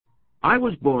I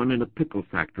was born in a pickle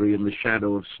factory in the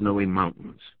shadow of snowy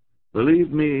mountains.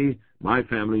 Believe me, my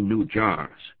family knew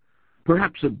jars.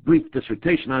 Perhaps a brief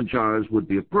dissertation on jars would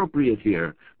be appropriate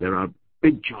here. There are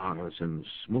big jars and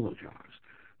small jars.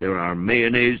 There are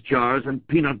mayonnaise jars and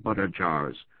peanut butter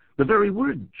jars. The very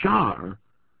word jar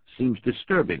seems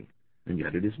disturbing, and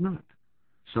yet it is not.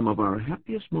 Some of our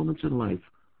happiest moments in life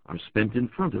are spent in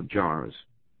front of jars.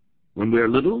 When we are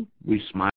little, we smile